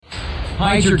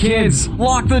hide your kids,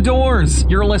 lock the doors.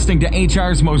 You're listening to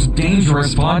HR's most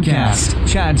dangerous podcast.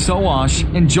 Chad Sowash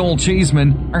and Joel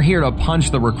Cheeseman are here to punch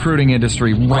the recruiting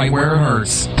industry right where it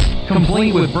hurts.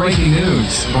 Complete with breaking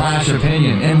news, brash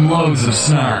opinion, and loads of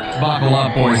snark. Buckle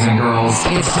up, boys and girls.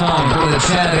 It's time for the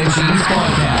Chad and Cheese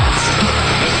Podcast.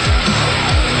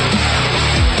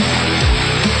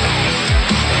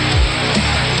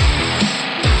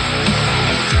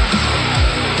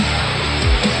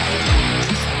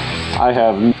 I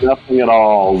have nothing at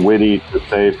all witty to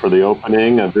say for the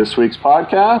opening of this week's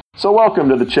podcast. So welcome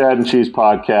to the Chad and Cheese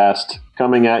Podcast,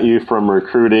 coming at you from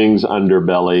recruiting's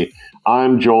underbelly.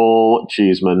 I'm Joel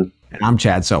Cheeseman. And I'm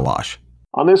Chad Sowash.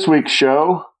 On this week's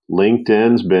show,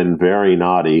 LinkedIn's been very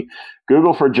naughty.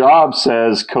 Google for Jobs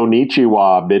says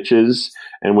konnichiwa, bitches.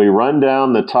 And we run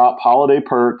down the top holiday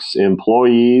perks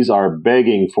employees are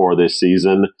begging for this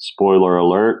season. Spoiler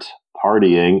alert,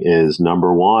 partying is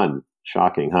number one.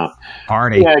 Shocking, huh?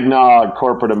 Party. Eggnog,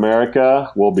 corporate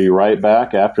America. We'll be right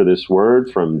back after this word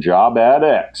from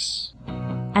JobAdX.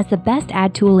 As the best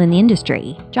ad tool in the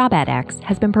industry, JobAdX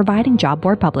has been providing job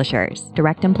board publishers,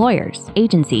 direct employers,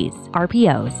 agencies,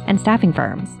 RPOs, and staffing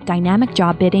firms dynamic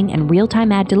job bidding and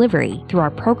real-time ad delivery through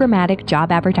our programmatic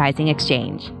job advertising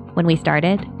exchange. When we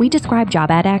started, we described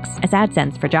JobAdX as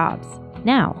AdSense for jobs.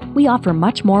 Now, we offer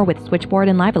much more with Switchboard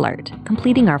and LiveAlert,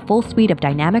 completing our full suite of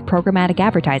dynamic programmatic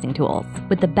advertising tools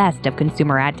with the best of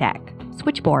consumer ad tech.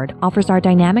 Switchboard offers our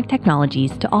dynamic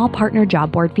technologies to all partner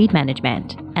job board feed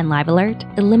management, and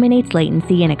LiveAlert eliminates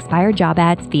latency and expired job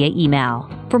ads via email.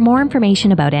 For more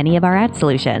information about any of our ad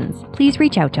solutions, please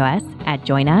reach out to us at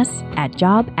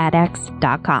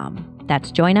joinus@jobadx.com.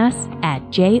 That's join us at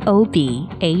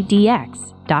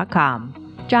jobadx.com.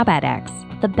 JobAdX,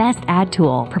 the best ad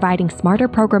tool providing smarter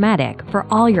programmatic for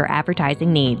all your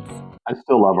advertising needs. I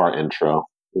still love our intro.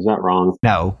 Is that wrong?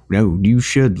 No, you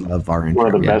should love our intro.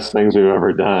 One of the best things we've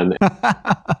ever done.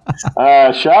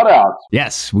 Shout outs.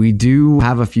 Yes, we do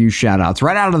have a few shout outs.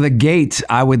 Right out of the gate,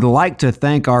 I would like to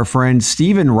thank our friend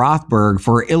Steven Rothberg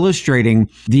for illustrating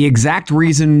the exact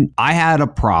reason I had a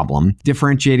problem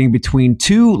differentiating between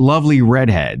two lovely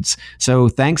redheads. So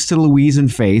thanks to Louise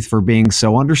and Faith for being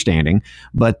so understanding.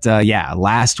 But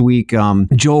last week,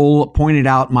 Joel pointed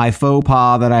out my faux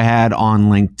pas that I had on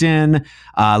LinkedIn.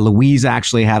 Louise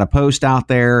actually had a post out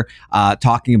there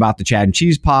talking about the Chad and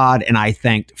Cheese Pod, and I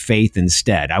thanked Faith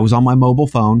instead. I was on my mobile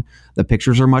phone. The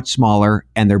pictures are much smaller,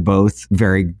 and they're both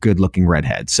very good-looking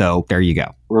redheads. So there you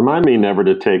go. Remind me never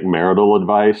to take marital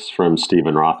advice from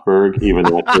Steven Rothberg, even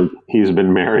though I think he's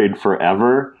been married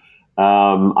forever.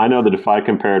 I know that if I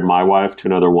compared my wife to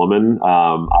another woman,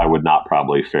 I would not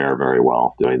probably fare very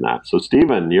well doing that. So,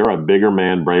 Steven, you're a bigger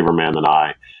man, braver man than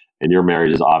I. And your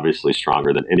marriage is obviously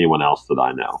stronger than anyone else that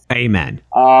I know. Amen.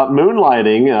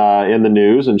 Moonlighting in the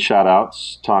news and shout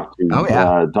outs. Talk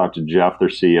to Jeff, their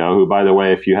CEO, who, by the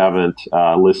way, if you haven't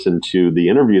listened to the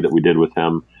interview that we did with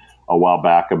him a while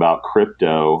back about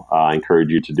crypto, I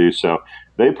encourage you to do so.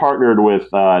 They partnered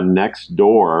with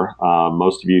Nextdoor.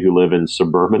 Most of you who live in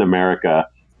suburban America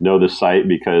know the site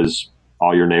because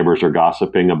all your neighbors are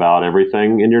gossiping about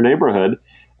everything in your neighborhood.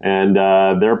 And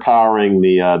they're powering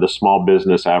the small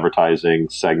business advertising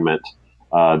segment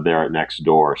there at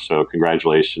Nextdoor. So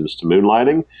congratulations to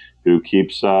Moonlighting, who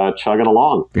keeps chugging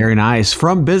along. Very nice.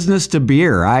 From business to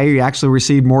beer. I actually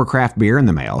received more craft beer in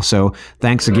the mail. So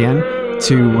thanks again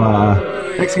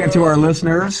to our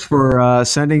listeners for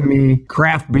sending me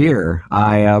craft beer.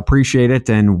 I appreciate it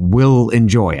and will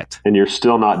enjoy it. And you're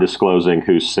still not disclosing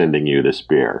who's sending you this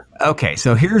beer. Okay,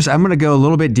 so I'm going to go a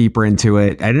little bit deeper into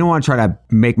it. I didn't want to try to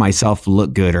make myself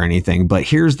look good or anything, but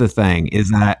here's the thing, is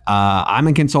that I'm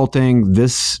in consulting.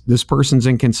 This person's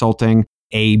in consulting.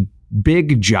 A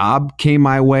big job came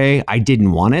my way. I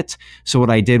didn't want it. So what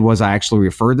I did was I actually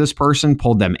referred this person,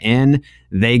 pulled them in.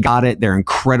 They got it. They're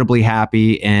incredibly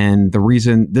happy. And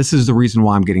this is the reason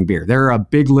why I'm getting beer. They're a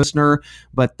big listener,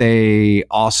 but they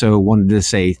also wanted to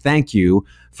say thank you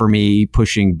for me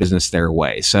pushing business their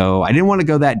way. So I didn't want to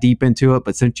go that deep into it,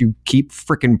 but since you keep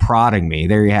freaking prodding me,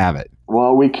 there you have it.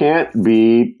 Well, we can't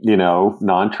be,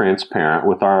 non-transparent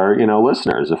with our,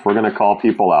 listeners if we're going to call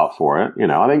people out for it.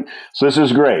 I think so. This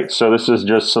is great. So this is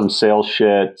just some sales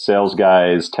shit, sales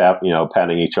guys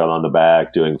patting each other on the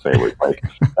back, doing favors. Like,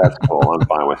 that's cool. I'm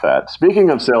fine with that. Speaking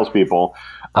of salespeople,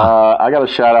 I got a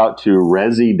shout out to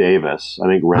Rezi Davis. I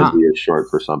think Rezi is short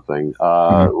for something.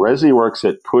 Rezi works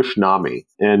at Pushnami,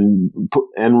 and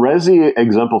Rezi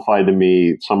exemplified to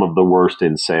me some of the worst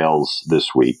in sales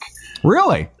this week.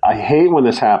 Really? I hate when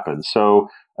this happens. So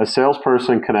a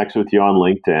salesperson connects with you on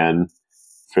LinkedIn,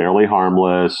 fairly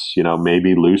harmless,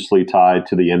 maybe loosely tied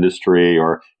to the industry,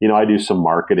 or, I do some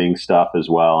marketing stuff as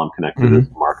well. I'm connected to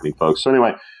some marketing folks. So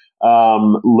anyway,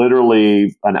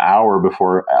 literally an hour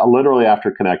before, literally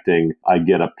after connecting, I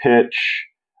get a pitch,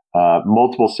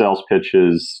 multiple sales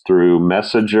pitches through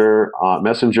Messenger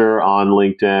on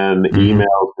LinkedIn,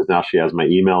 emails, because now she has my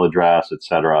email address,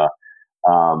 etc.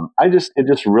 It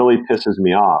just really pisses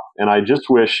me off. And I just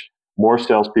wish more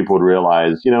salespeople would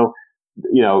realize,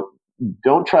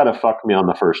 don't try to fuck me on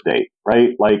the first date,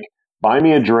 right? Like, buy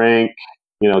me a drink,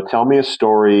 tell me a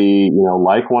story,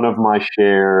 like one of my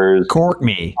shares, court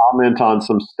me, comment on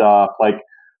some stuff, like,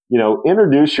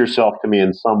 introduce yourself to me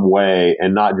in some way,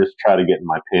 and not just try to get in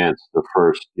my pants the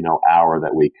first, hour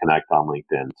that we connect on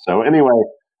LinkedIn. So anyway,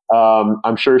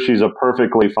 I'm sure she's a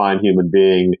perfectly fine human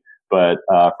being, but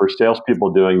for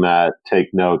salespeople doing that, take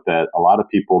note that a lot of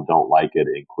people don't like it,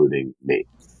 including me.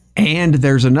 And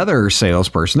there's another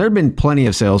salesperson. There have been plenty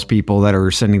of salespeople that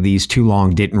are sending these too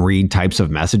long, didn't read types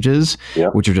of messages,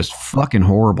 which are just fucking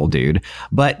horrible, dude.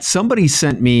 But somebody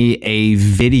sent me a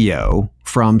video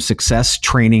from Success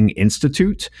Training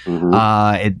Institute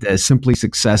at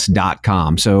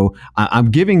simplysuccess.com. So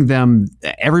I'm giving them,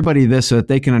 everybody, this so that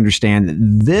they can understand that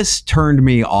this turned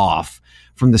me off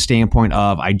from the standpoint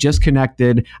of, I just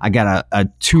connected, I got a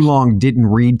too long didn't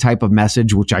read type of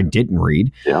message, which I didn't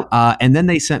read. And then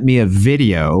they sent me a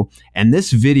video, and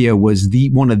this video was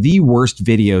one of the worst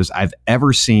videos I've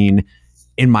ever seen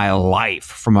in my life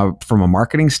from a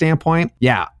marketing standpoint.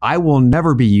 Yeah, I will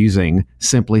never be using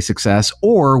Simply Success,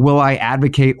 or will I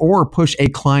advocate or push a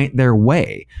client their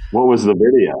way. What was the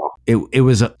video? It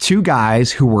was two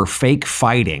guys who were fake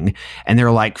fighting, and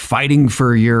they're like fighting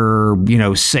for your,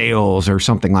 sales or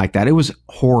something like that. It was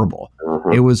horrible.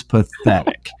 It was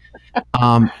pathetic.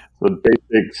 The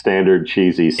basic, standard,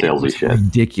 cheesy, salesy shit.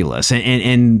 Ridiculous.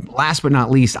 And last but not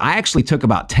least, I actually took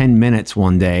about 10 minutes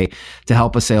one day to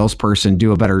help a salesperson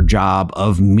do a better job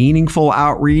of meaningful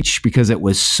outreach because it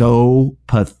was so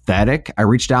pathetic. I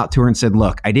reached out to her and said,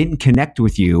 look, I didn't connect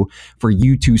with you for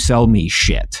you to sell me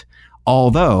shit.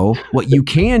 Although what you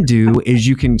can do is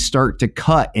you can start to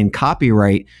cut and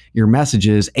copyright your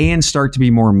messages and start to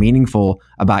be more meaningful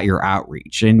about your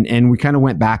outreach. And we kind of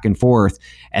went back and forth,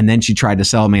 and then she tried to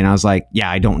sell me, and I was like,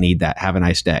 yeah, I don't need that. Have a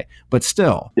nice day. But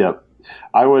still. Yep.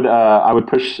 I would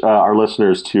push our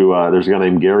listeners to, there's a guy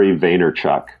named Gary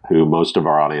Vaynerchuk, who most of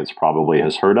our audience probably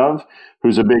has heard of,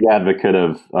 who's a big advocate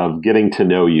of getting to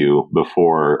know you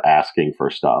before asking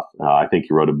for stuff. I think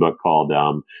he wrote a book called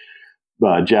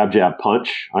Jab, Jab,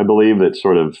 Punch, I believe, that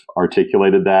sort of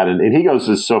articulated that. And he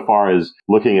goes so far as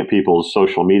looking at people's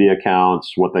social media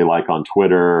accounts, what they like on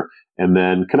Twitter, and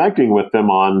then connecting with them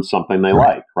on something they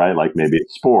like, right? Like maybe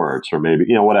it's sports or maybe,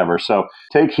 whatever. So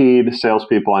take heed,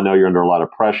 salespeople. I know you're under a lot of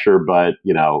pressure, but,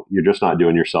 you're just not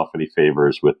doing yourself any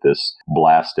favors with this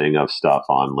blasting of stuff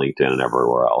on LinkedIn and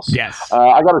everywhere else. Yes.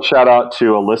 I got a shout out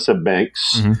to Alyssa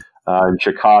Banks in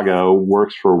Chicago,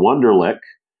 works for Wonderlic.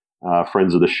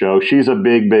 Friends of the show. She's a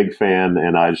big, big fan,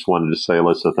 and I just wanted to say,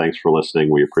 Alyssa, thanks for listening.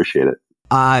 We appreciate it.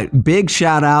 Big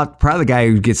shout out, probably the guy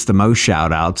who gets the most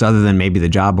shout outs, other than maybe the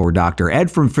job board doctor. Ed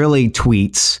from Philly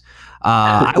tweets,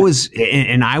 I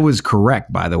was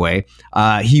correct, by the way.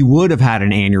 He would have had an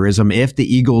aneurysm if the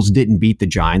Eagles didn't beat the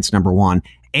Giants, number one.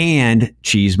 And,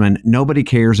 Cheeseman, nobody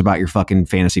cares about your fucking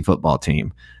fantasy football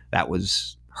team. That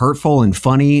was hurtful and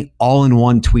funny all in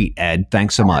one tweet, Ed.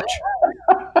 Thanks so much.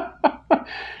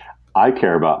 I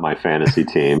care about my fantasy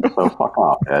team, so fuck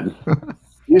off, Ed.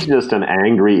 He's just an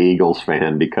angry Eagles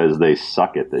fan because they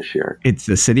suck it this year. It's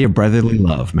the city of brotherly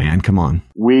love, man. Come on.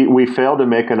 We failed to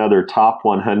make another top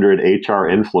 100 HR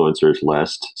influencers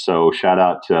list, so shout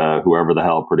out to whoever the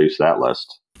hell produced that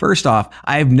list. First off,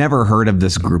 I've never heard of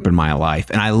this group in my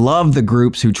life. And I love the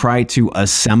groups who try to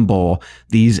assemble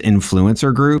these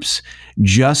influencer groups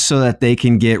just so that they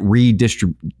can get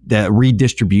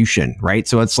redistribution, right?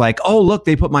 So it's like, oh, look,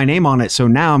 they put my name on it. So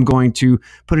now I'm going to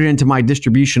put it into my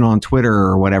distribution on Twitter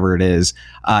or whatever it is.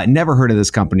 Never heard of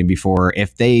this company before.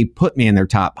 If they put me in their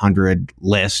top 100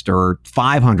 list or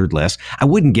 500 list, I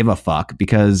wouldn't give a fuck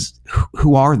because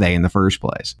who are they in the first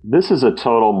place? This is a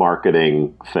total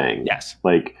marketing thing. Yes.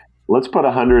 Like, let's put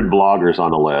 100 bloggers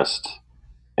on a list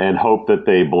and hope that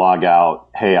they blog out,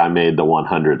 hey, I made the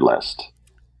 100 list.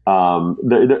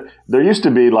 There used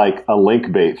to be like a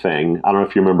link bait thing. I don't know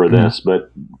if you remember this,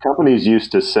 but companies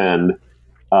used to send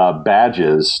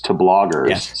badges to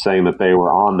bloggers saying that they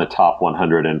were on the top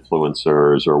 100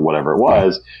 influencers or whatever it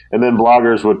was. And then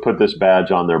bloggers would put this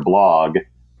badge on their blog,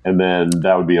 and then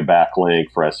that would be a backlink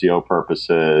for SEO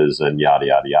purposes and yada,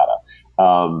 yada, yada.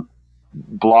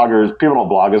 bloggers, people don't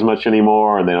blog as much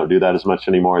anymore, and they don't do that as much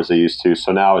anymore as they used to.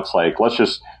 So now it's like, let's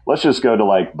just go to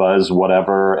like Buzz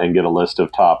whatever and get a list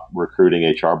of top recruiting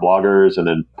HR bloggers, and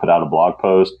then put out a blog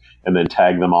post, and then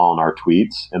tag them all in our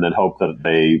tweets, and then hope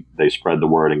that they spread the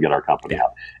word and get our company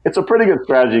out. It's a pretty good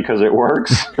strategy because it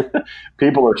works.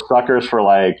 People are suckers for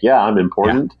like, yeah, I'm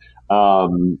important,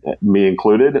 me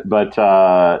included. But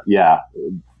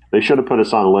they should have put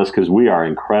us on the list because we are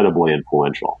incredibly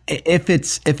influential. If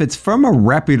it's from a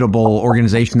reputable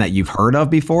organization that you've heard of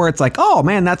before, it's like, oh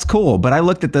man, that's cool. But I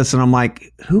looked at this and I'm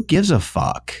like, who gives a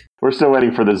fuck? We're still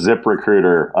waiting for the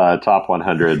ZipRecruiter top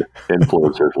 100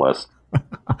 influencers list.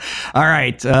 All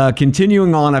right.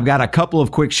 Continuing on, I've got a couple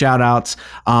of quick shout outs.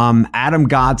 Adam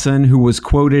Godson, who was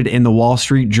quoted in the Wall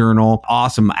Street Journal.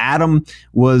 Awesome. Adam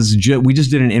was, we just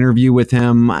did an interview with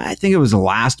him. I think it was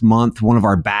last month, one of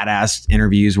our badass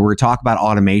interviews where we talk about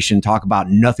automation, talk about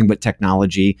nothing but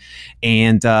technology.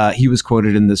 And he was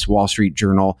quoted in this Wall Street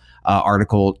Journal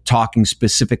article talking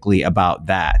specifically about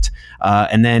that.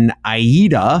 And then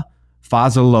Aida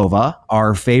Fazalova,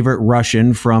 our favorite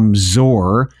Russian from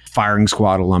Zor, Firing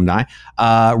Squad alumni,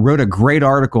 wrote a great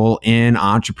article in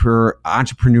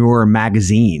Entrepreneur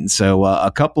Magazine. So a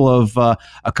couple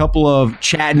of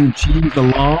Chad and Cheese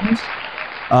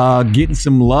alums getting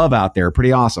some love out there.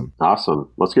 Pretty awesome. Awesome.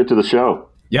 Let's get to the show.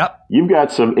 Yep. You've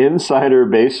got some insider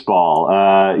baseball.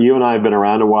 You and I have been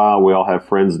around a while. We all have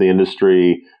friends in the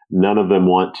industry. None of them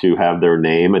want to have their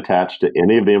name attached to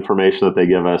any of the information that they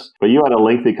give us. But you had a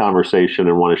lengthy conversation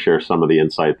and want to share some of the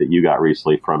insight that you got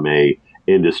recently from a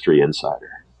industry insider.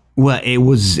 Well, it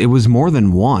was more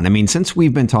than one. I mean, since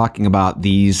we've been talking about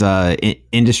these Indeed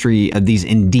industry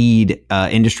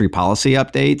policy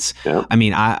updates, I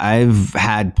mean, I've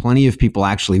had plenty of people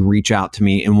actually reach out to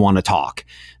me and want to talk.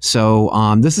 So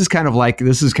this is kind of like a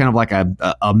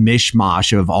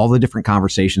mishmash of all the different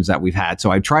conversations that we've had. So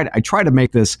I try to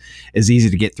make this as easy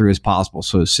to get through as possible.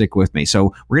 So stick with me.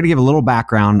 So we're going to give a little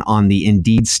background on the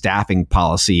Indeed staffing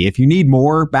policy. If you need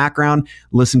more background,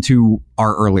 listen to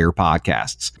our earlier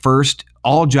podcasts. First,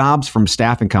 all jobs from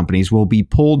staffing companies will be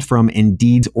pulled from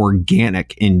Indeed's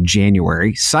organic in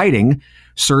January, citing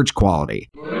search quality.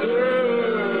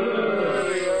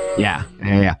 Yeah.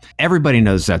 Everybody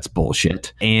knows that's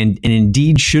bullshit. And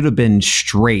Indeed should have been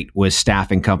straight with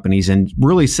staffing companies and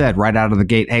really said right out of the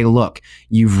gate, hey, look,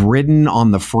 you've ridden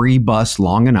on the free bus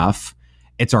long enough.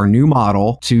 It's our new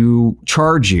model to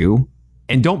charge you,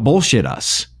 and don't bullshit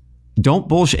us. Don't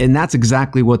bullshit. And that's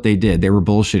exactly what they did. They were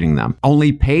bullshitting them.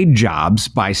 Only paid jobs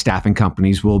by staffing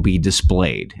companies will be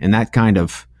displayed. And that kind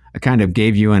of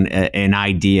gave you an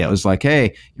idea. It was like,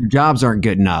 hey, your jobs aren't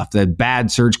good enough. The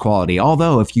bad search quality.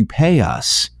 Although if you pay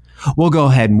us, we'll go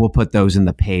ahead and we'll put those in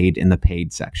the paid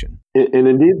section. In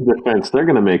Indeed's defense, they're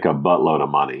going to make a buttload of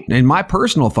money. And my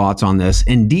personal thoughts on this,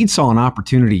 Indeed saw an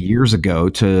opportunity years ago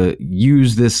to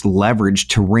use this leverage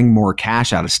to wring more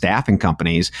cash out of staffing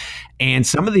companies. And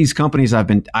some of these companies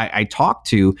I talked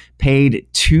to paid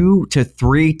 2 to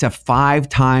 3 to 5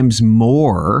 times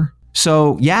more.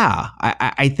 So yeah,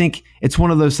 I think it's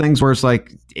one of those things where it's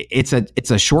like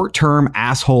it's a short-term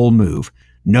asshole move,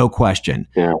 no question.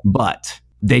 Yeah. But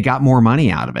they got more money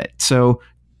out of it. So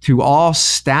to all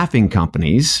staffing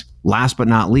companies, last but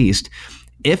not least,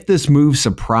 if this move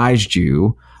surprised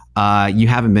you, you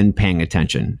haven't been paying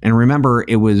attention. And remember,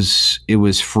 it was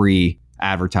free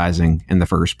advertising in the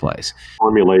first place.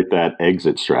 Formulate that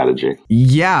exit strategy.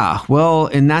 Yeah, well,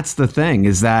 and that's the thing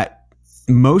is that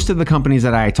most of the companies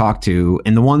that I talked to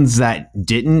and the ones that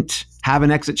didn't have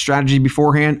an exit strategy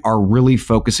beforehand are really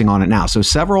focusing on it now. So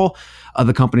several of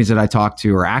the companies that I talked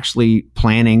to are actually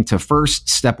planning to first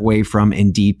step away from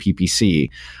Indeed PPC.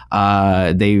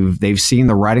 They've seen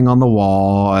the writing on the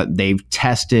wall. They've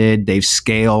tested, they've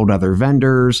scaled other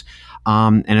vendors.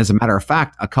 And as a matter of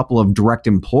fact, a couple of direct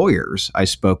employers I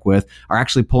spoke with are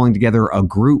actually pulling together a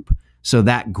group so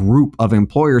that group of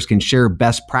employers can share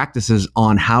best practices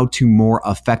on how to more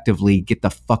effectively get the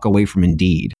fuck away from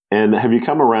Indeed. And have you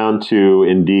come around to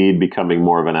Indeed becoming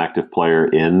more of an active player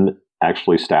in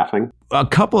actually staffing? A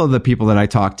couple of the people that I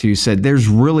talked to said there's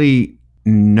really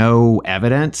no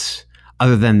evidence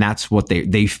other than that's what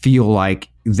they feel like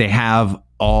they have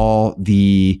all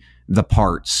the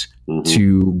parts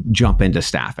to jump into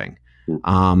staffing.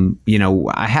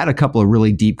 I had a couple of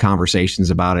really deep conversations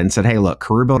about it and said, hey, look,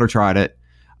 CareerBuilder tried it.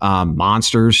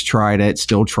 Monsters tried it,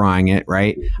 still trying it,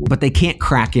 right? But they can't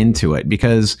crack into it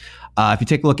because if you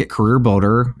take a look at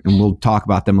CareerBuilder, and we'll talk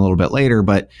about them a little bit later,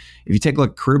 but if you take a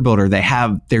look at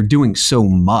CareerBuilder, they're doing so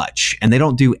much and they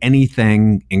don't do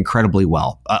anything incredibly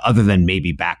well other than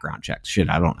maybe background checks. Shit,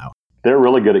 I don't know. They're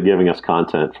really good at giving us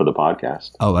content for the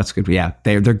podcast. Oh, that's good. Yeah,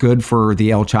 they're good for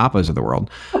the El Chapas of the world.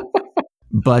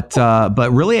 But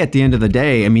really, at the end of the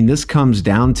day, I mean, this comes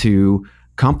down to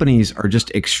companies are just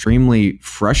extremely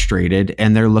frustrated,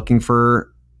 and they're looking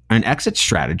for an exit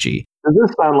strategy. Does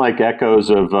this sound like echoes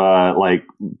of like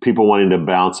people wanting to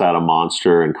bounce out of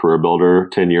Monster and Career Builder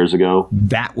 10 years ago?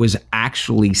 That was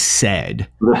actually said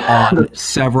on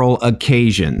several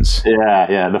occasions.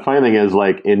 Yeah. The funny thing is,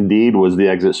 like, Indeed was the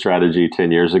exit strategy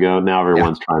 10 years ago. Now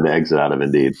everyone's trying to exit out of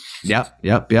Indeed. Yep.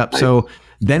 Nice. So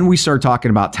then we start talking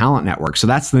about talent networks. So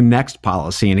that's the next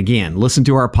policy. And again, listen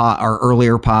to our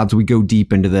earlier pods. We go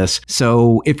deep into this.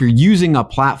 So if you're using a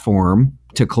platform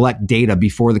to collect data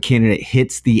before the candidate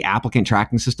hits the applicant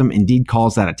tracking system, Indeed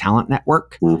calls that a talent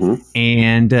network. Mm-hmm.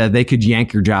 And they could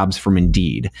yank your jobs from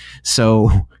Indeed. So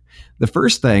the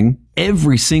first thing,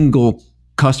 every single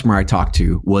customer I talked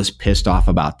to was pissed off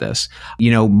about this.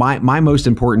 You know, my most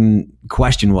important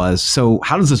question was, so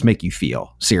how does this make you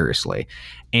feel? Seriously.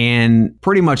 And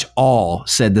pretty much all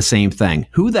said the same thing.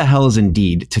 Who the hell is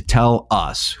Indeed to tell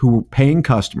us, who are paying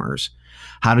customers,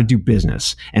 how to do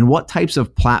business and what types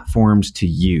of platforms to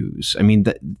use? I mean,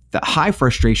 the high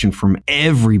frustration from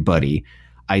everybody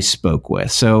I spoke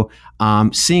with. So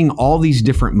seeing all these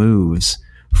different moves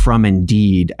from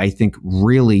Indeed, I think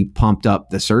really pumped up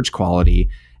the search quality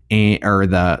or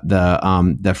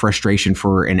the frustration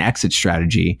for an exit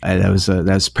strategy. That was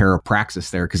parapraxis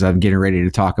there, because I'm getting ready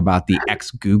to talk about the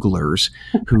ex-Googlers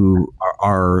who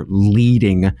are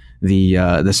leading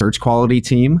the search quality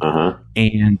team. Uh-huh.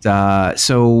 And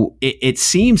so it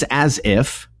seems as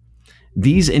if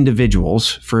these individuals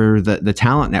for the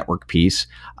talent network piece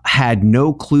had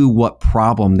no clue what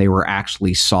problem they were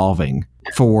actually solving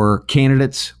for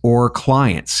candidates or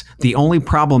clients. The only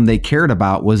problem they cared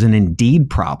about was an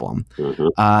Indeed problem.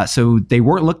 Mm-hmm. So they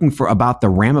weren't looking about the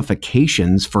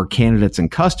ramifications for candidates and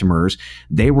customers.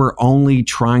 They were only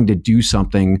trying to do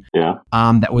something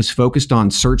that was focused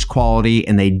on search quality,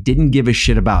 and they didn't give a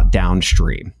shit about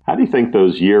downstream. How do you think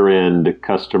those year-end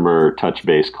customer touch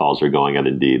base calls are going at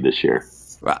Indeed this year?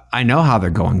 I know how they're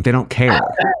going. They don't care.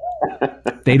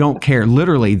 They don't care.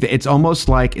 Literally, it's almost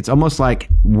like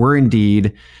we're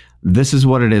Indeed. This is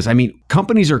what it is. I mean,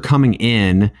 companies are coming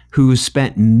in who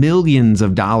spent millions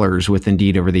of dollars with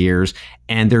Indeed over the years,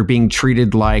 and they're being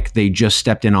treated like they just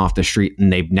stepped in off the street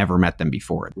and they've never met them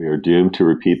before. We are doomed to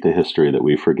repeat the history that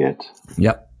we forget.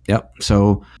 Yep.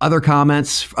 So other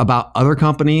comments about other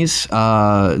companies,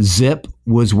 Zip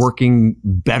was working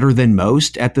better than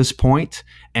most at this point.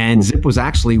 And Zip was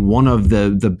actually one of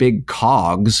the big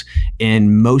cogs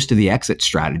in most of the exit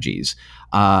strategies.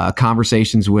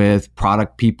 Conversations with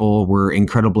product people were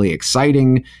incredibly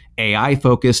exciting, AI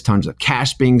focused, tons of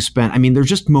cash being spent. I mean, there's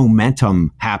just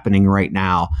momentum happening right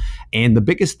now. And the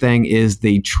biggest thing is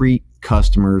they treat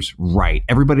customers right.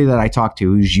 Everybody that I talk to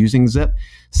who's using Zip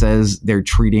says they're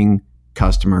treating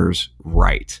customers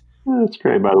right. That's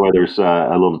great. By the way, there's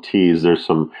a little tease. There's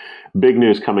some big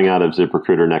news coming out of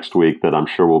ZipRecruiter next week that I'm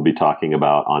sure we'll be talking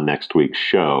about on next week's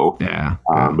show. Yeah.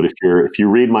 But if you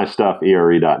read my stuff,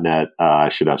 ERE.net, I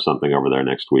should have something over there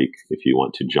next week if you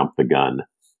want to jump the gun.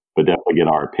 But definitely get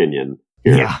our opinion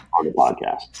here on the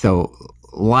podcast. So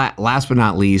last but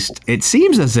not least, it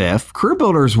seems as if Career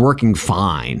Builder is working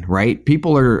fine, right?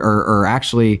 People are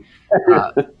actually,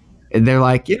 they're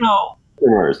like,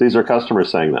 these are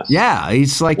customers saying this. Yeah,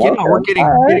 it's like, we're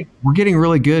getting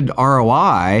really good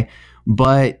ROI,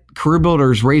 but Career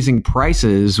Builder is raising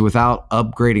prices without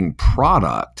upgrading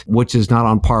product, which is not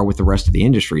on par with the rest of the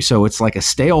industry. So it's like a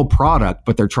stale product,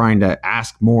 but they're trying to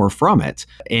ask more from it.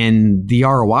 And the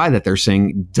ROI that they're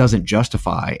seeing doesn't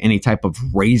justify any type of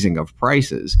raising of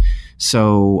prices.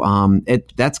 So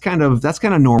that's kind of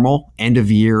normal. End of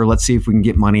year, let's see if we can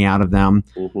get money out of them.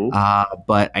 Mm-hmm.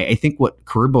 But I think what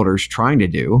Career Builder is trying to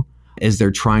do is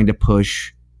they're trying to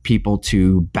push people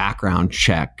to background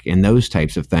check and those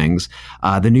types of things.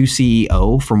 The new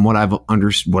CEO, from what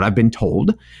I've been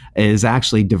told, is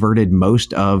actually diverted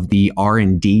most of the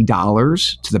R&D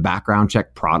dollars to the background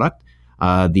check product.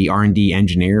 The R&D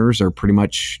engineers are pretty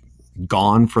much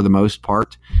gone for the most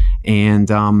part, and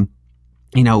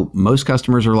most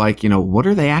customers are like, what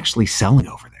are they actually selling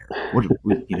over there?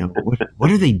 What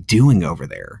are they doing over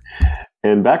there?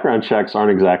 And background checks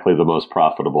aren't exactly the most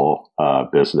profitable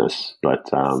business, but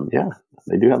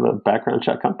they do have a background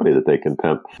check company that they can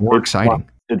pimp. More exciting.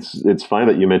 It's funny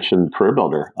that you mentioned Career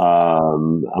Builder. I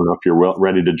don't know if you're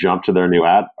ready to jump to their new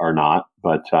ad or not,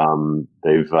 but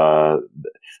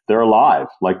they're alive.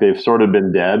 Like, they've sort of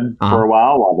been dead for a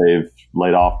while they've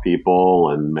laid off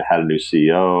people and had a new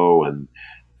CEO and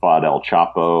fought El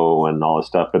Chapo and all this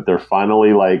stuff, but they're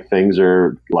finally like, things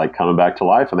are like coming back to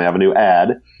life, and they have a new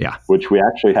ad, which we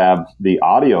actually have the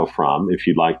audio from, if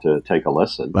you'd like to take a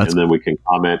listen. And then we can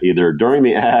comment either during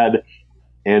the ad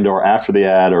and or after the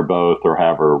ad, or both, or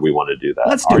however we want to do that.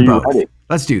 Let's do both. Ready?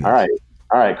 Let's do that.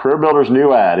 All right. Career Builder's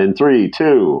new ad in 3,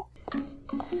 2.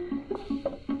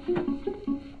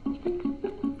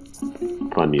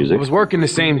 Fun music. I was working the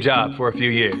same job for a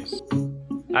few years.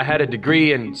 I had a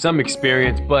degree and some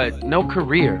experience, but no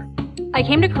career. I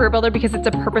came to Career Builder because it's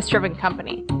a purpose-driven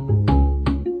company.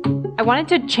 I wanted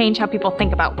to change how people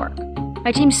think about work.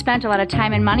 My team spent a lot of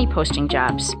time and money posting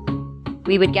jobs.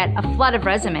 We would get a flood of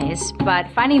resumes, but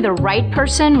finding the right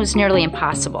person was nearly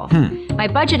impossible. My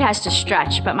budget has to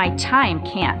stretch, but my time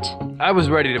can't. I was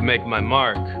ready to make my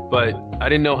mark, but I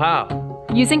didn't know how.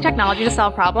 Using technology to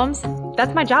solve problems,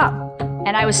 that's my job.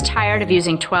 And I was tired of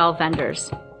using 12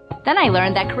 vendors. Then I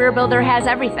learned that Career Builder has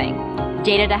everything.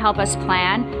 Data to help us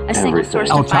plan, a single source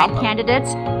to find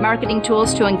candidates, marketing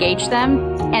tools to engage them,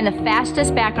 and the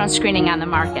fastest background screening on the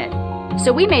market.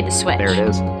 So we made the switch. There it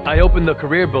is. I opened the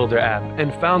Career Builder app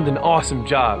and found an awesome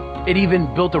job. It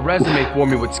even built a resume for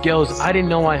me with skills I didn't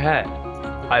know I had.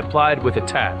 I applied with a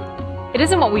tap. It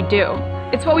isn't what we do.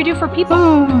 It's what we do for people.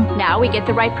 Now we get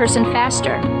the right person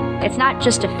faster. It's not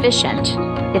just efficient,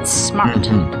 it's smart.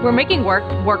 We're making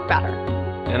work better.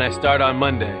 And I start on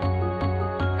Monday.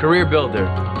 Career Builder.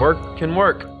 Work can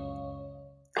work.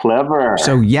 Clever.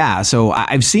 So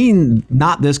I've seen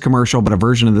not this commercial, but a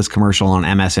version of this commercial on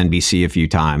MSNBC a few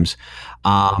times.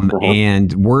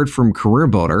 And word from Career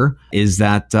Builder is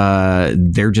that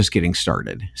they're just getting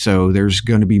started. So there's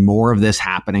going to be more of this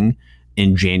happening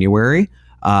in January.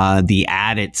 The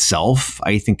ad itself,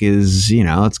 I think, is,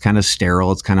 it's kind of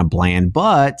sterile, it's kind of bland,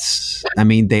 but I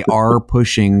mean, they are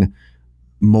pushing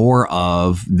more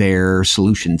of their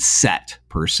solution set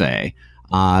per se.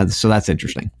 So that's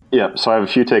interesting. Yeah. So I have a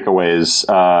few takeaways.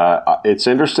 It's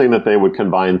interesting that they would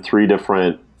combine 3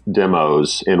 different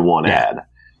demos in one ad.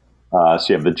 So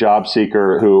you have the job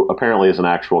seeker, who apparently is an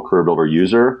actual Career Builder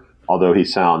user, although he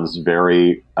sounds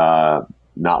very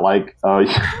not like an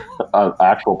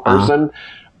actual person.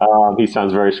 He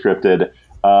sounds very scripted.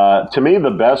 To me, the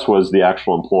best was the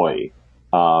actual employee,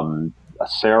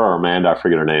 Sarah or Amanda, I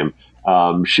forget her name.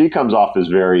 She comes off as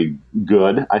very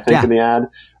good, I think, in the ad.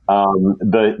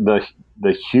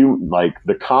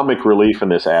 The comic relief in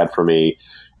this ad for me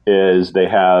is they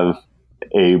have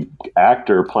a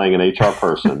actor playing an HR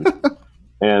person,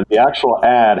 and the actual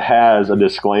ad has a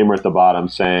disclaimer at the bottom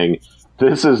saying,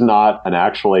 this is not an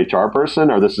actual HR person,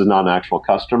 or this is not an actual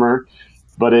customer,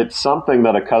 but it's something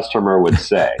that a customer would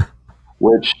say,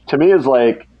 which to me is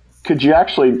like, could you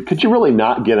really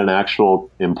not get an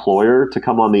actual employer to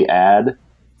come on the ad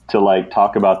to like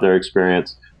talk about their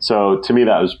experience? So to me,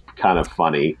 that was kind of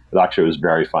funny. It actually was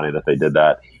very funny that they did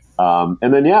that.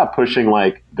 And then, pushing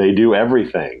like they do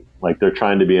everything. Like they're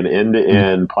trying to be an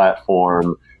end-to-end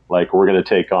platform. Like we're going to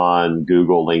take on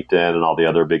Google, LinkedIn, and all the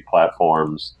other big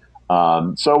platforms.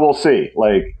 So we'll see.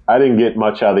 Like I didn't get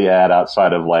much out of the ad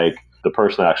outside of like the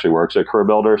person that actually works at Career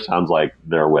Builder sounds like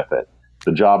they're with it.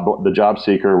 The job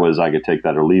seeker was, I could take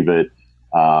that or leave it.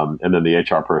 And then the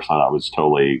HR person, I was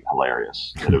totally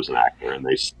hilarious that it was an actor, and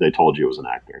they told you it was an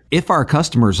actor. If our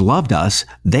customers loved us,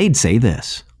 they'd say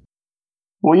this.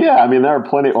 Well, yeah, I mean, there are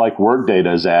plenty like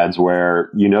Workdata's ads where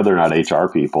they're not HR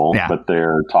people, but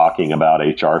they're talking about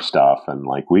HR stuff, and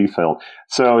like we feel.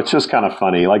 So it's just kind of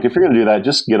funny. Like if you're going to do that,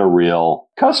 just get a real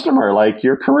customer, like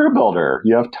your Career Builder.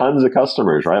 You have tons of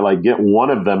customers, right? Like get one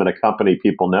of them in a company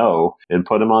people know and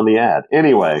put them on the ad.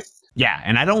 Anyway. Yeah,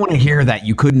 and I don't want to hear that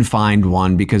you couldn't find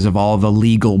one because of all the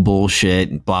legal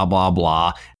bullshit, blah, blah,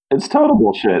 blah. It's total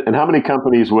bullshit. And how many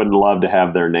companies wouldn't love to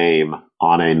have their name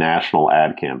on a national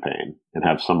ad campaign and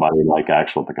have somebody like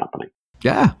actual at the company?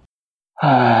 Yeah.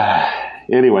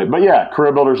 Anyway, but yeah,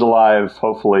 Career Builder's alive.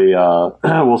 Hopefully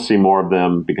we'll see more of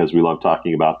them because we love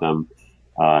talking about them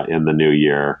in the new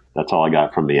year. That's all I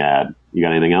got from the ad. You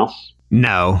got anything else?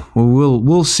 No.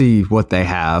 We'll see what they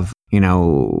have.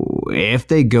 If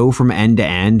they go from end to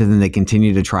end and then they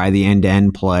continue to try the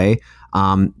end-to-end play,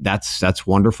 that's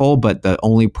wonderful. But the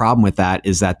only problem with that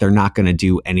is that they're not going to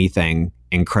do anything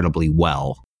incredibly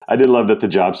well. I did love that the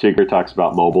job seeker talks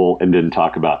about mobile and didn't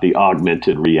talk about the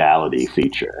augmented reality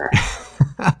feature.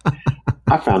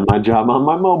 I found my job on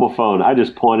my mobile phone. I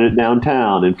just pointed it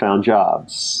downtown and found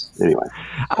jobs. Anyway,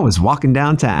 I was walking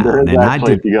downtown.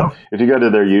 If you go to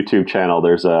their YouTube channel,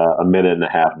 there's a 1.5-minute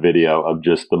video of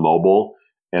just the mobile,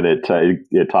 and it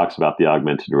talks about the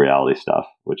augmented reality stuff,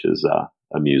 which is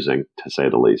amusing, to say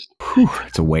the least. Whew,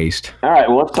 it's a waste. All right,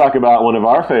 well, let's talk about one of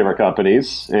our favorite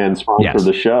companies and sponsor of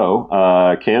the show,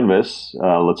 Canvas.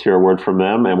 Let's hear a word from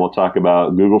them, and we'll talk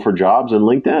about Google for Jobs and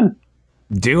LinkedIn.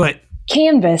 Do it.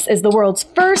 Canvas is the world's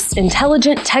first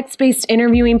intelligent text-based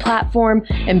interviewing platform,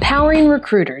 empowering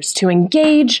recruiters to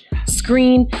engage,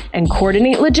 screen, and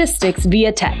coordinate logistics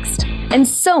via text, and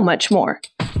so much more.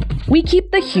 We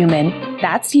keep the human,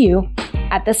 that's you,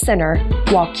 at the center,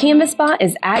 while CanvasBot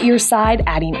is at your side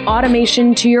adding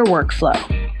automation to your workflow.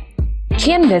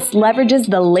 Canvas leverages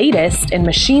the latest in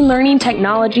machine learning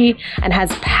technology and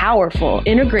has powerful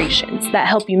integrations that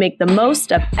help you make the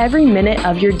most of every minute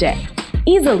of your day.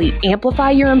 Easily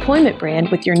amplify your employment brand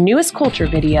with your newest culture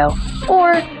video,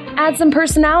 or add some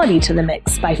personality to the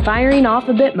mix by firing off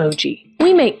a Bitmoji.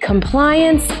 We make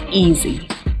compliance easy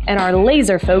and are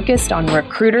laser focused on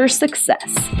recruiter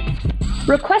success.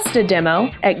 Request a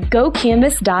demo at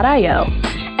gocanvas.io,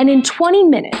 and in 20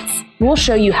 minutes, we'll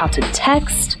show you how to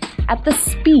text at the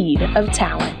speed of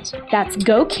talent. That's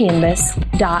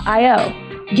gocanvas.io.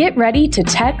 Get ready to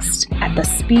text at the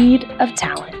speed of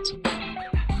talent.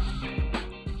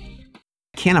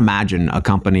 Can't imagine a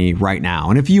company right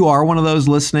now, and if you are one of those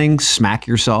listening, smack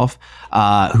yourself,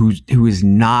 who is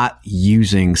not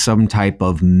using some type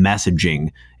of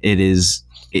messaging. It's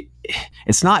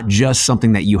not just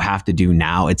something that you have to do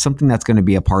now. It's something that's going to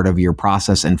be a part of your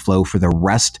process and flow for the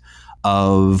rest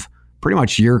of pretty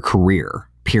much your career,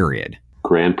 period.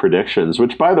 Grand Predictions,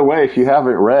 which, by the way, if you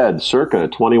haven't read Circa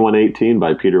 2118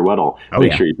 by Peter Weddle,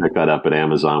 make sure you pick that up at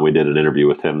Amazon. We did an interview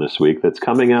with him this week that's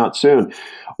coming out soon.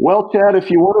 Well, Chad,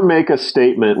 if you want to make a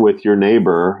statement with your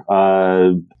neighbor,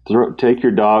 take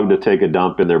your dog to take a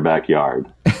dump in their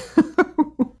backyard.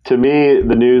 To me,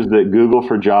 the news that Google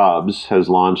for Jobs has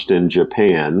launched in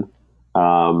Japan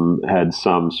had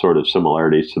some sort of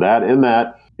similarities to that, in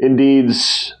that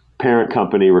Indeed's parent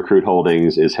company, Recruit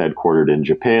Holdings, is headquartered in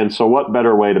Japan. So what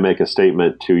better way to make a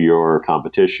statement to your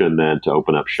competition than to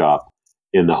open up shop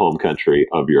in the home country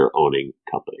of your owning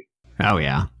company? Oh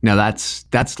yeah, no,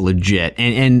 that's legit,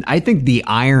 and I think the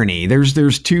irony,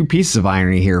 there's two pieces of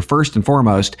irony here. First and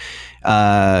foremost,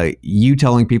 you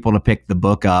telling people to pick the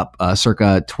book up,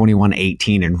 Circa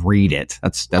 2118, and read it.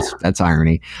 That's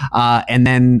irony, and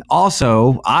then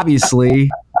also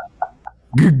obviously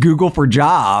Google for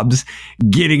Jobs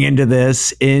getting into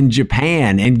this in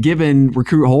Japan and giving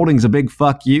Recruit Holdings a big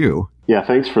fuck you. Yeah,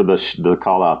 thanks for the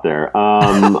call out there.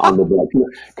 On the book,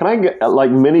 can I get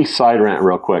like mini side rant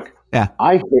real quick? Yeah,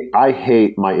 I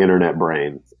hate my internet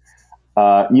brain.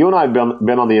 You and I have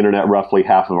been on the internet roughly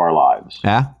half of our lives.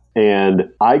 Yeah, and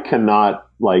I cannot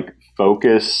like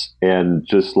focus and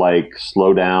just like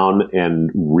slow down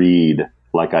and read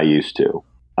like I used to.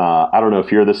 I don't know if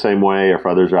you're the same way or if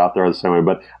others are out there the same way,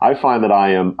 but I find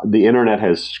that the internet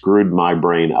has screwed my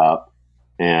brain up,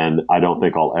 and I don't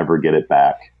think I'll ever get it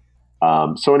back.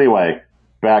 So anyway,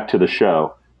 back to the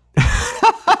show.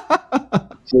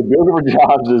 So Google for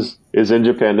Jobs is in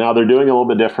Japan. Now they're doing it a little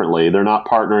bit differently. They're not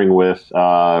partnering with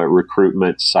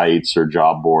recruitment sites or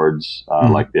job boards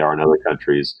like they are in other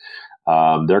countries.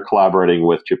 They're collaborating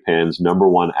with Japan's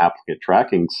 #1 applicant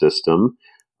tracking system,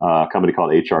 a company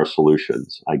called HR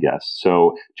Solutions, I guess.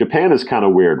 So Japan is kind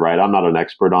of weird, right? I'm not an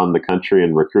expert on the country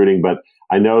and recruiting, but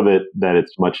I know that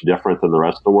it's much different than the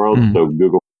rest of the world. So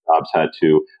Google Jobs had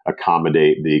to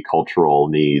accommodate the cultural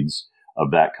needs of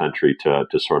that country to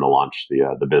sort of launch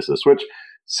the business, which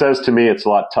says to me it's a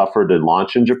lot tougher to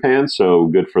launch in Japan. So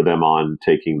good for them on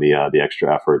taking the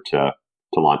extra effort to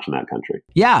launch in that country.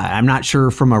 Yeah, I'm not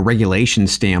sure from a regulation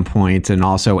standpoint and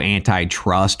also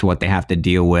antitrust what they have to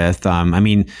deal with. I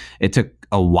mean, it took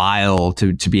a while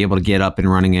to be able to get up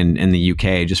and running in the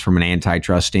UK just from an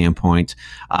antitrust standpoint.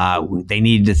 They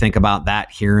needed to think about that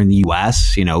here in the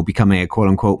US, becoming a quote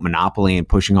unquote monopoly and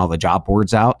pushing all the job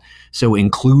boards out. So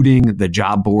including the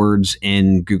job boards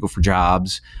in Google for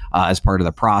Jobs as part of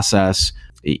the process.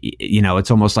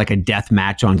 It's almost like a death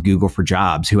match on Google for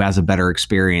Jobs. Who has a better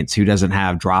experience? Who doesn't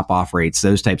have drop-off rates?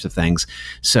 Those types of things.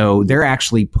 So they're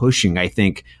actually pushing, I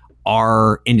think,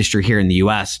 our industry here in the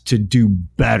US to do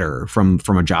better from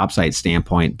a job site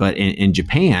standpoint. But in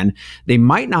Japan, they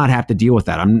might not have to deal with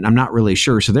that. I'm not really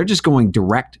sure. So they're just going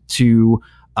direct to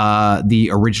the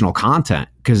original content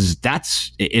because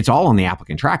it's all on the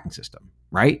applicant tracking system,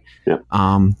 right? Yeah.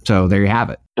 So there you have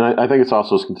it. And I think it's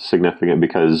also significant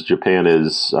because Japan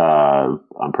is,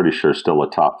 I'm pretty sure, still a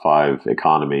top 5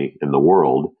 economy in the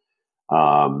world.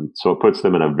 So it puts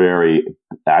them in a very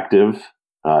active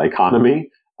economy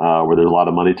where there's a lot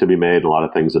of money to be made, a lot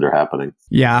of things that are happening.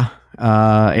 Yeah,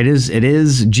 it is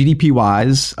GDP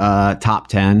wise top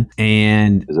 10.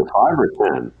 And is it 5 or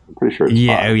 10? I'm Pretty sure it's 5.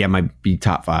 Yeah, it might be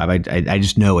top 5. I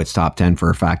just know it's top 10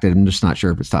 for a fact. I'm just not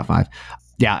sure if it's top 5.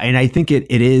 Yeah, and I think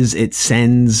it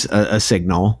sends a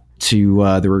signal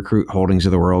to the Recruit Holdings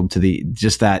of the world, to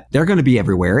just that they're going to be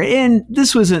everywhere. And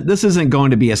this isn't going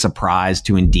to be a surprise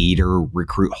to Indeed or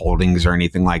Recruit Holdings or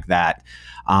anything like that.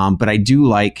 But I do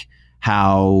like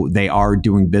how they are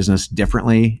doing business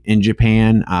differently in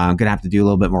Japan. I'm going to have to do a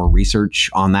little bit more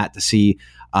research on that to see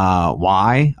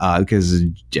why, because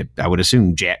I would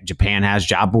assume Japan has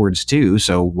job boards too.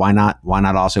 So why not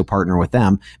also partner with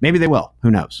them? Maybe they will. Who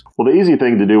knows? Well, the easy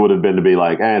thing to do would have been to be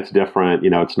like, it's different.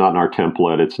 It's not in our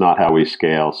template. It's not how we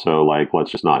scale. So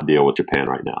let's just not deal with Japan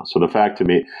right now. So the fact that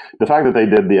they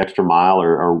did the extra mile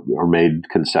or made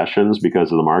concessions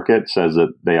because of the market says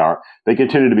that they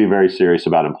continue to be very serious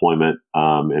about employment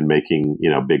and making,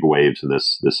 big waves in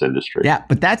this industry. Yeah,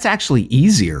 but that's actually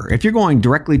easier. If you're going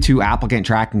directly to applicant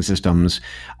tracking systems,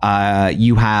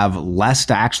 you have less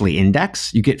to actually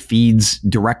index. You get feeds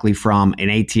directly from an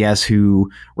ATS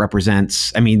who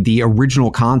represents, the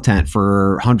original content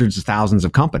for hundreds of thousands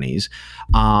of companies.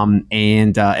 And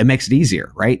it makes it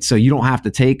easier, right? So you don't have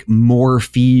to take more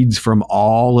feeds from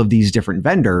all of these different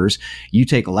vendors. You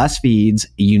take less feeds,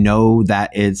 that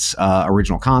it's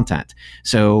original content.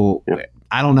 So yep.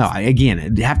 I don't know.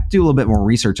 Again, you have to do a little bit more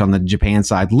research on the Japan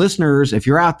side. Listeners, if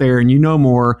you're out there and you know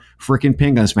more, freaking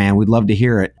ping us, man. We'd love to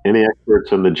hear it. Any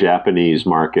experts in the Japanese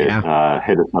market,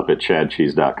 hit us up at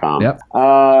chadcheese.com. Yep.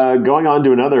 Going on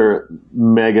to another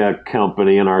mega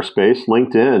company in our space,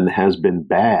 LinkedIn has been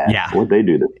bad. Yeah. What'd they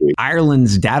do this week?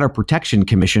 Ireland's Data Protection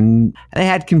Commission, they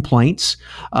had complaints,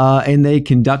 and they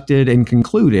conducted and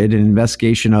concluded an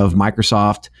investigation of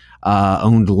Microsoft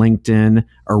owned LinkedIn,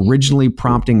 originally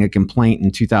prompting a complaint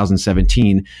in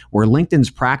 2017 where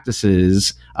LinkedIn's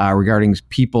practices regarding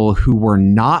people who were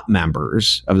not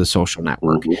members of the social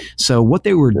network. Mm-hmm. So what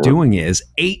they were doing is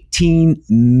 18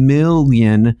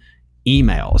 million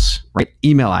emails, right?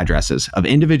 Email addresses of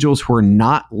individuals who are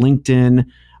not LinkedIn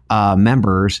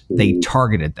members, they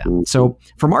targeted them. So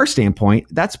from our standpoint,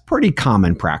 that's pretty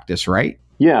common practice, right?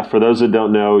 Yeah. For those that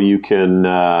don't know, you can,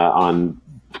 on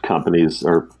companies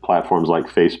or platforms like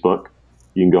Facebook,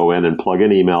 you can go in and plug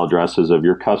in email addresses of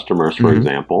your customers, for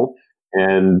example,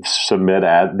 and submit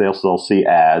they'll see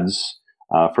ads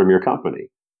from your company.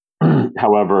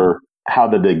 However, how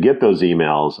did they get those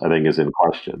emails, I think, is in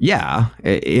question. Yeah,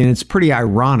 and it's pretty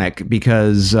ironic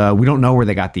because we don't know where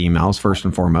they got the emails, first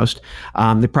and foremost.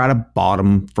 They probably bought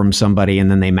them from somebody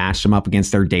and then they matched them up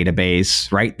against their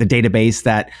database, right? The database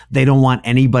that they don't want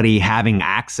anybody having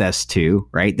access to,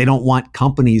 right? They don't want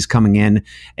companies coming in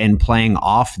and playing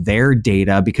off their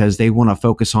data because they want to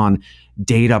focus on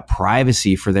data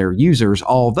privacy for their users,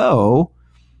 although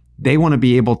they want to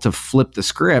be able to flip the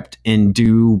script and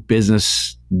do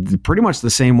business pretty much the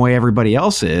same way everybody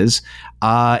else is,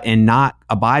 and not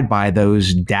abide by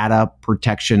those data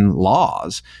protection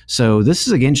laws. So this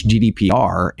is against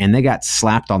GDPR, and they got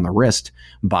slapped on the wrist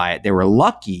by it. They were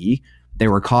lucky they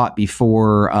were caught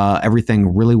before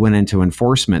everything really went into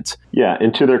enforcement. Yeah,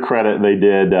 and to their credit, they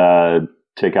did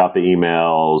take out the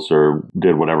emails or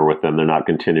did whatever with them. They're not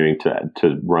continuing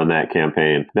to run that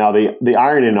campaign. Now, the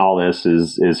irony in all this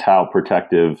is how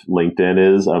protective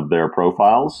LinkedIn is of their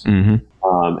profiles,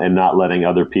 and not letting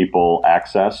other people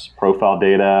access profile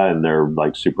data. And they're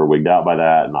like super wigged out by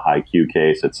that and the HiQ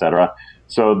case, et cetera.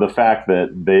 So the fact that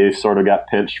they sort of got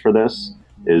pinched for this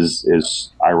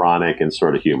is ironic and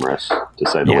sort of humorous, to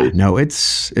say the least. No,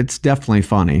 it's definitely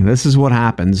funny. This is what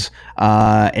happens.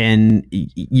 And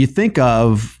you think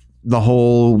of the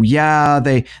whole,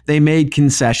 they made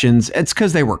concessions. It's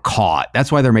because they were caught.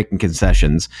 That's why they're making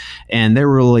concessions. And they're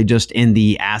really just in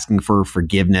the asking for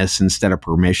forgiveness instead of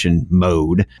permission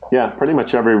mode. Yeah, pretty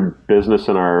much every business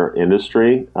in our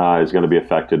industry is going to be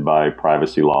affected by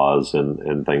privacy laws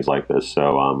and things like this.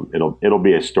 So it'll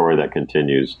be a story that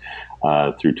continues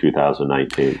through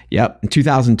 2019. Yep. In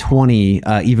 2020,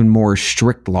 even more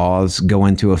strict laws go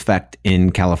into effect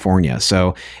in California.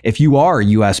 So if you are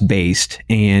US based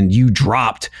and you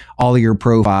dropped all of your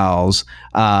profiles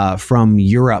from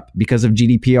Europe because of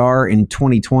GDPR in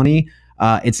 2020,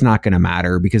 it's not going to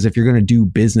matter, because if you're going to do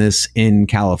business in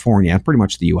California, pretty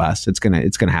much the US, it's going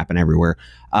to happen everywhere.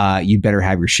 You better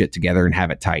have your shit together and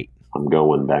have it tight. I'm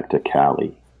going back to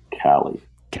Cali.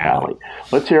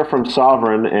 Let's hear from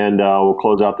Sovren, and we'll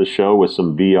close out the show with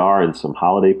some VR and some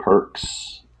holiday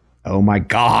perks. Oh my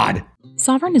God.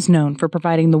 Sovren is known for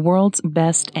providing the world's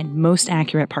best and most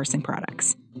accurate parsing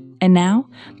products. And now,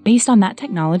 based on that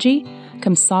technology,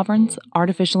 comes Sovren's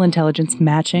artificial intelligence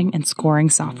matching and scoring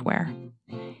software.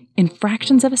 In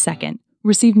fractions of a second,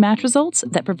 Receive match results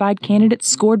that provide candidates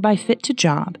scored by fit to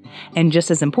job, and just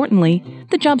as importantly,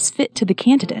 the job's fit to the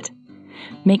candidate.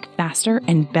 Make faster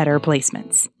and better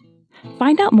placements.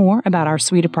 Find out more about our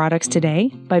suite of products today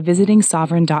by visiting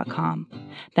Sovren.com.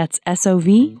 That's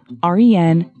SOVREN.com.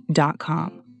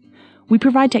 We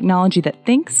provide technology that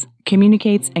thinks,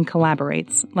 communicates, and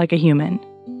collaborates like a human.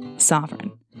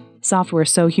 Sovren. Software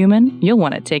so human, you'll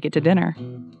want to take it to dinner.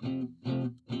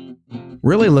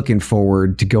 Really looking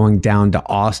forward to going down to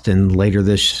Austin later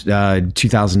this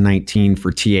 2019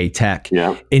 for TA Tech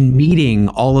and meeting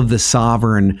all of the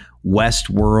Sovren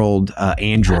Westworld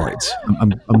androids.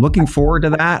 I'm looking forward to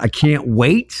that. I can't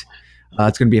wait.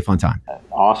 It's going to be a fun time.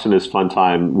 Austin is fun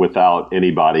time without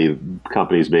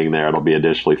companies being there. It'll be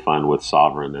additionally fun with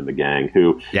Sovren and the gang,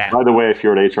 who, by the way, if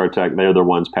you're at HR Tech, they're the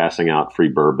ones passing out free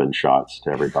bourbon shots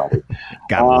to everybody.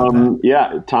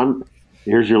 Tom,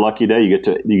 here's your lucky day. You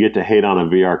get to hate on a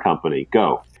VR company.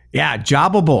 Go. Yeah,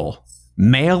 Jobable.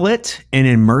 Mail it and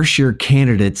immerse your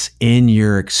candidates in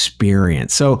your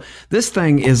experience. So this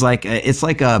thing is like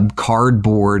a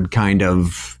cardboard kind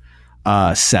of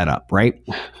setup, right?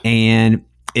 And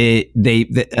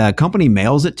the company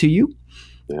mails it to you,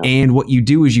 and what you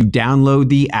do is you download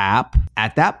the app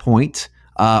at that point,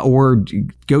 or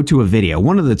go to a video,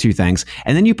 one of the two things,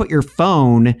 and then you put your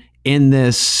phone in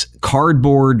this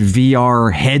cardboard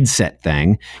VR headset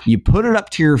thing. You put it up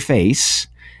to your face,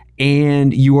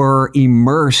 and you are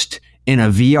immersed in a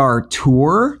VR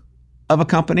tour of a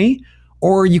company,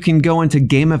 or you can go into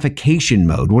gamification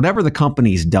mode, whatever the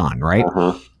company's done, right?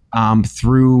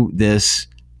 Through this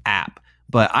app.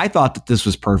 But I thought that this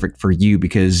was perfect for you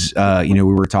because, we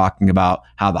were talking about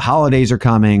how the holidays are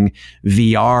coming.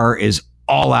 VR is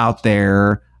all out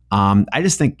there. I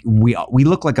just think we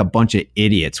look like a bunch of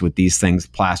idiots with these things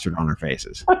plastered on our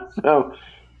faces.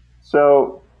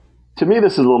 So to me,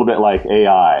 this is a little bit like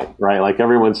AI, right? Like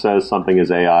everyone says something is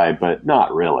AI, but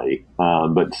not really.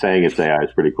 But saying it's AI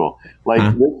is pretty cool.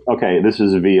 This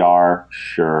is VR,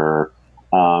 sure.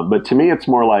 But to me, it's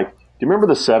more like, do you remember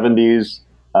the 70s?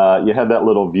 You had that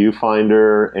little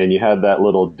viewfinder and you had that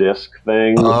little disc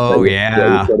thing. Oh,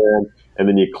 that you put in, and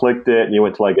then you clicked it and you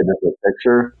went to like a different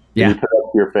picture. Yeah. And you put it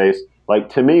up to your face. Like,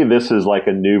 to me, this is like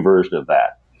a new version of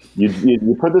that.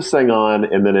 You put this thing on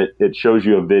and then it shows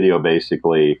you a video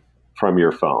basically from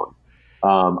your phone.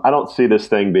 I don't see this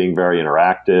thing being very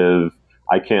interactive.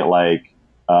 I can't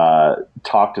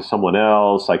talk to someone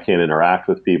else. I can't interact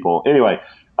with people. Anyway,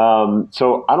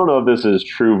 so I don't know if this is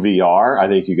true VR. I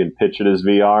think you can pitch it as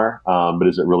VR, but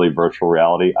is it really virtual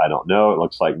reality? I don't know. It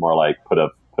looks like more like put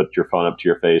your phone up to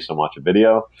your face and watch a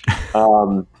video.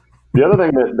 The other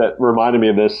thing that reminded me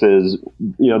of this is,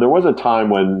 there was a time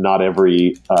when not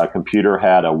every computer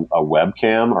had a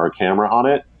webcam or a camera on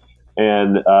it.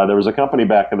 And there was a company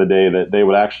back in the day that they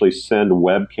would actually send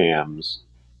webcams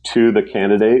to the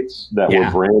candidates that were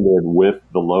branded with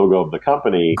the logo of the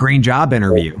company. Green Job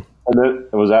Interview. And then,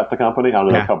 was that the company? I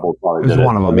don't know. A couple probably did it. Was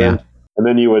one of them, And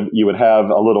then you would have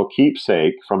a little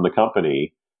keepsake from the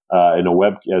company in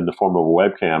the form of a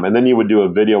webcam, and then you would do a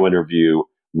video interview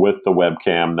with the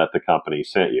webcam that the company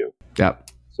sent you.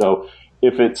 Yep. So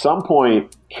if at some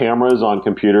point cameras on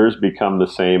computers become the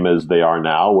same as they are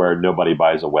now, where nobody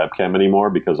buys a webcam anymore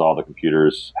because all the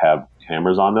computers have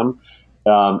cameras on them,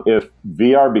 if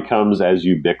VR becomes as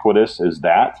ubiquitous as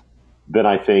that, then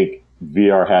I think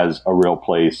VR has a real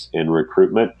place in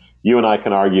recruitment. You and I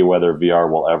can argue whether VR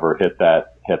will ever hit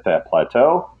that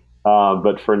plateau.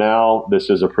 But for now, this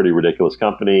is a pretty ridiculous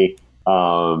company.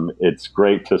 It's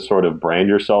great to sort of brand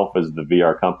yourself as the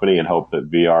VR company and hope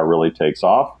that VR really takes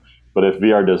off. But if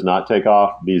VR does not take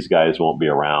off, these guys won't be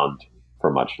around for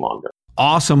much longer.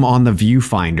 Awesome on the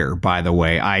viewfinder, by the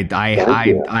way. I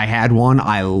had one.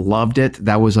 I loved it.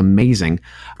 That was amazing.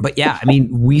 But yeah, I mean,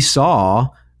 we saw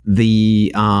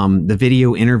the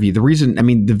video interview.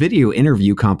 The video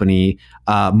interview company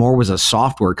more was a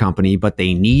software company, but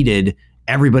they needed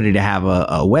everybody to have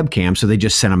a webcam, so they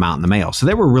just sent them out in the mail. So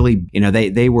they were really,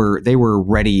 they were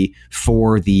ready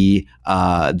for the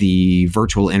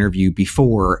virtual interview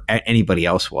before anybody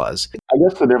else was. I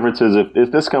guess the difference is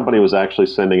if this company was actually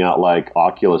sending out like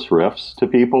Oculus Rifts to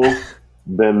people,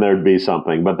 then there'd be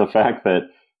something. But the fact that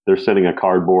they're sending a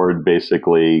cardboard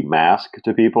basically mask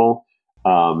to people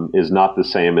is not the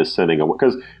same as sending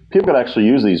because people could actually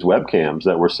use these webcams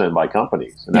that were sent by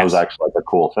companies, and that was actually like a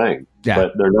cool thing. Yeah.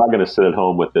 But they're not going to sit at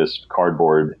home with this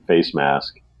cardboard face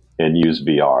mask and use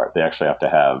VR. They actually have to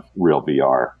have real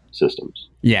VR systems.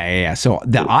 Yeah. So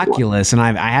the Oculus, and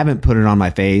I haven't put it on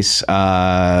my face,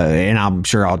 and I'm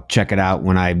sure I'll check it out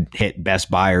when I hit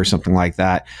Best Buy or something like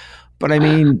that. But I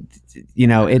mean,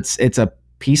 it's a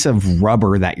piece of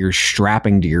rubber that you're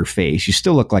strapping to your face, you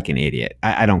still look like an idiot.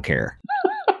 I don't care.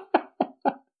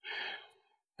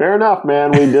 Fair enough,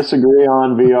 man. We disagree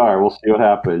on VR. We'll see what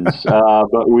happens.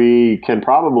 But we can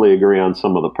probably agree on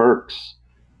some of the perks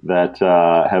that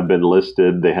have been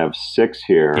listed. They have 6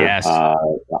 here. Yes.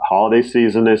 Holiday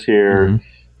season is here. Mm-hmm.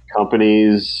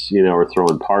 Companies, are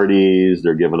throwing parties.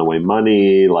 They're giving away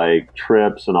money, like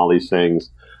trips and all these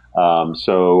things.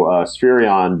 So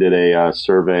Spherion did a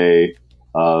survey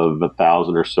of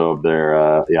 1,000 or so of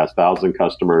their 1,000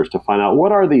 customers to find out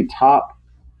what are the top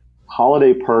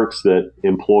holiday perks that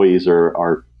employees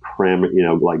are cramming,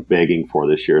 like begging for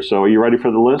this year. So are you ready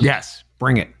for the list? Yes,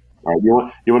 bring it. All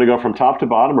right, you want to go from top to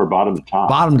bottom or bottom to top?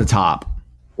 Bottom to top.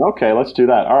 Okay, let's do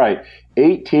that. All right,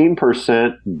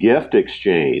 18% gift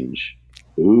exchange.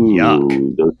 Ooh,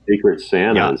 yuck. Those secret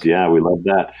Santas. Yuck. Yeah, we love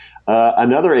that.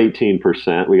 Another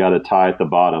 18%. We got a tie at the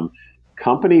bottom.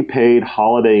 Company paid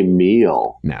holiday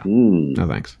meal. No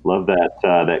thanks. Love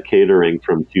that catering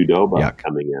from Qdoba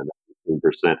coming in.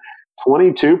 18%.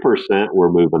 22% we're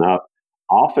moving up.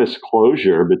 Office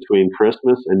closure between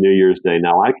Christmas and New Year's Day.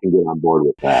 Now I can get on board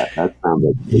with that. That sounds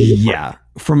like yeah.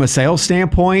 From a sales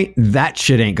standpoint, that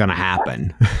shit ain't gonna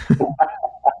happen.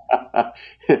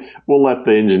 We'll let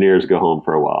the engineers go home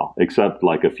for a while, except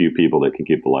like a few people that can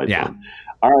keep the lights on.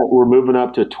 All right, we're moving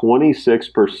up to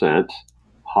 26%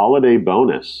 holiday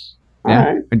bonus. All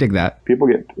right. I dig that.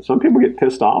 Some people get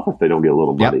pissed off if they don't get a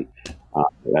little money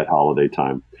at holiday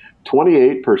time.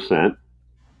 28%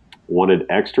 wanted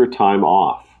extra time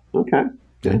off. Okay.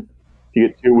 If you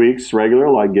get 2 weeks regular,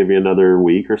 I'd give you another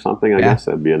week or something. I guess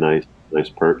that'd be a nice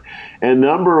perk. And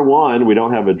number 1, we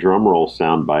don't have a drum roll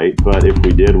sound bite, but if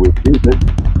we did, we'd use it.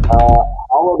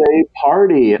 Holiday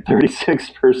party at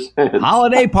 36%.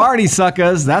 Holiday party,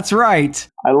 suckers. That's right.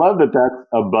 I love that that's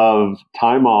above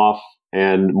time off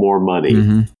and more money.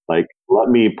 Mm-hmm. Like, let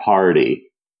me party.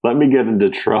 Let me get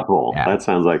into trouble. Yeah. That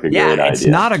sounds like a great idea. It's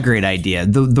not a great idea.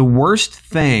 The worst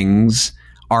things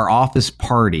are office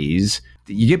parties.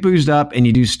 You get boozed up and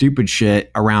you do stupid shit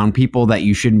around people that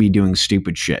you shouldn't be doing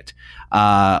stupid shit.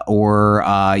 Or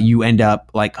you end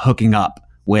up like hooking up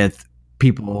with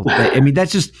people.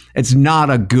 That's just, it's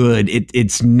not a good,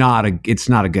 it's not a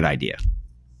good idea.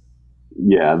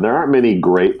 Yeah, there aren't many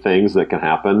great things that can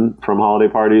happen from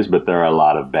holiday parties, but there are a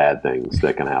lot of bad things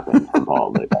that can happen from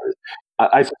holiday parties.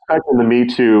 I suspect in the Me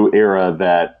Too era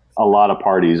that a lot of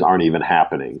parties aren't even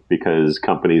happening because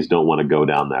companies don't want to go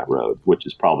down that road, which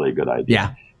is probably a good idea.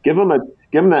 Yeah. Give them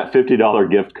that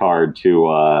 $50 gift card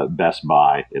to Best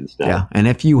Buy instead. Yeah, and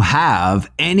if you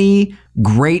have any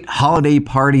great holiday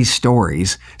party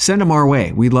stories, send them our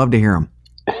way. We'd love to hear them.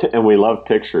 And we love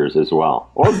pictures as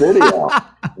well, or video.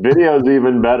 Video's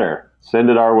even better. Send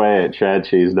it our way at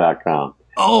chadcheese.com.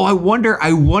 Oh, I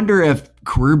wonder if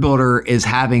Career Builder is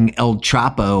having El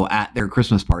Chapo at their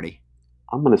Christmas party.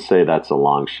 I'm going to say that's a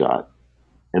long shot.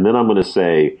 And then I'm going to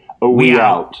say, we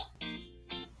out.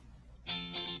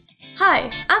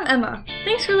 Hi, I'm Emma.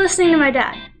 Thanks for listening to my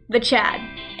dad, the Chad,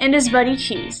 and his buddy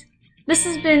Cheese. This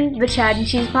has been the Chad and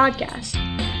Cheese Podcast.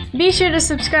 Be sure to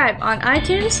subscribe on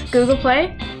iTunes, Google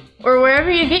Play, or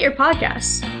wherever you get your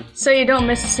podcasts, so you don't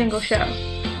miss a single show.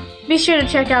 Be sure to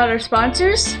check out our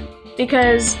sponsors,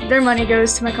 because their money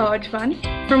goes to my college fund.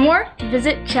 For more,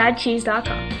 visit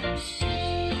chadcheese.com.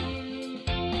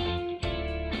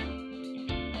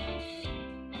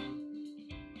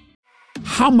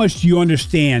 How much do you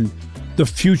understand the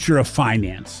future of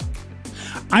finance?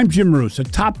 I'm Jim Roos, a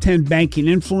top 10 banking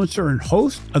influencer and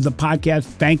host of the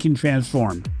podcast Banking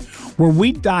Transformed, where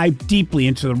we dive deeply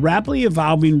into the rapidly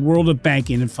evolving world of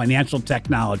banking and financial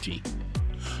technology.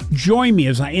 Join me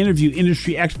as I interview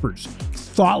industry experts,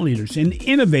 thought leaders, and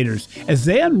innovators as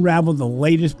they unravel the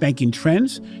latest banking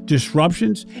trends,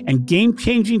 disruptions, and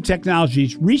game-changing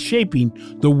technologies reshaping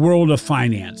the world of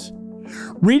finance.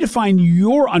 Redefine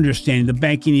your understanding of the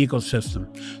banking ecosystem.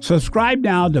 Subscribe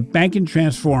now to Banking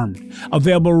Transformed,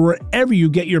 available wherever you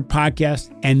get your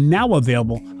podcast and now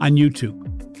available on YouTube.